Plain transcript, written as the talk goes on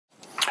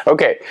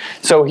Okay,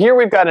 so here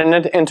we've got an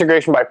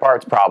integration by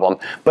parts problem,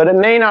 but it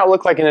may not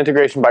look like an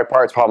integration by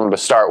parts problem to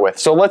start with.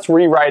 So let's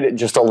rewrite it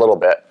just a little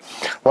bit.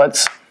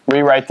 Let's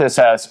rewrite this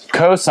as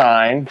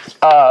cosine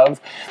of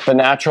the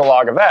natural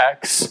log of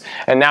x,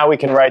 and now we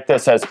can write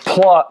this as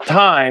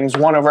times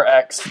 1 over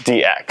x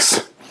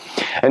dx.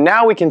 And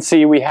now we can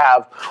see we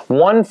have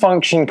one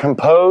function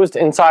composed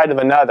inside of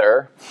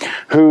another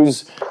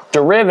whose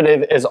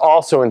derivative is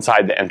also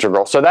inside the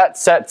integral. So that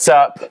sets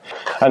up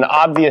an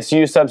obvious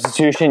u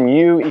substitution.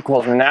 U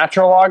equals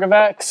natural log of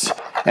x,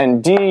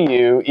 and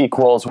du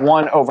equals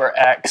 1 over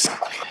x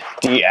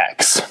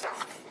dx.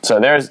 So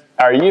there's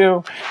our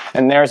u,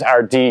 and there's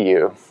our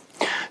du.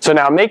 So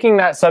now making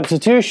that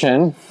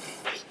substitution,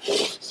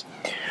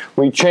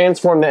 we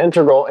transform the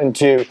integral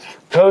into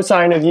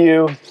cosine of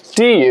u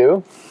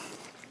du,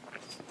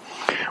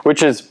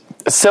 which is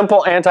a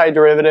simple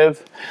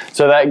antiderivative,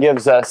 so that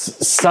gives us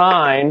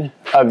sine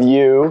of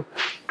u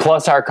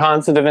plus our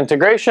constant of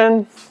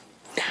integration.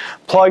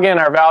 Plug in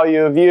our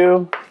value of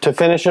u. To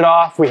finish it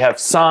off, we have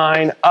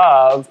sine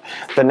of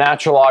the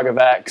natural log of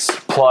x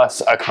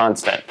plus a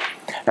constant.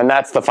 And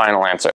that's the final answer.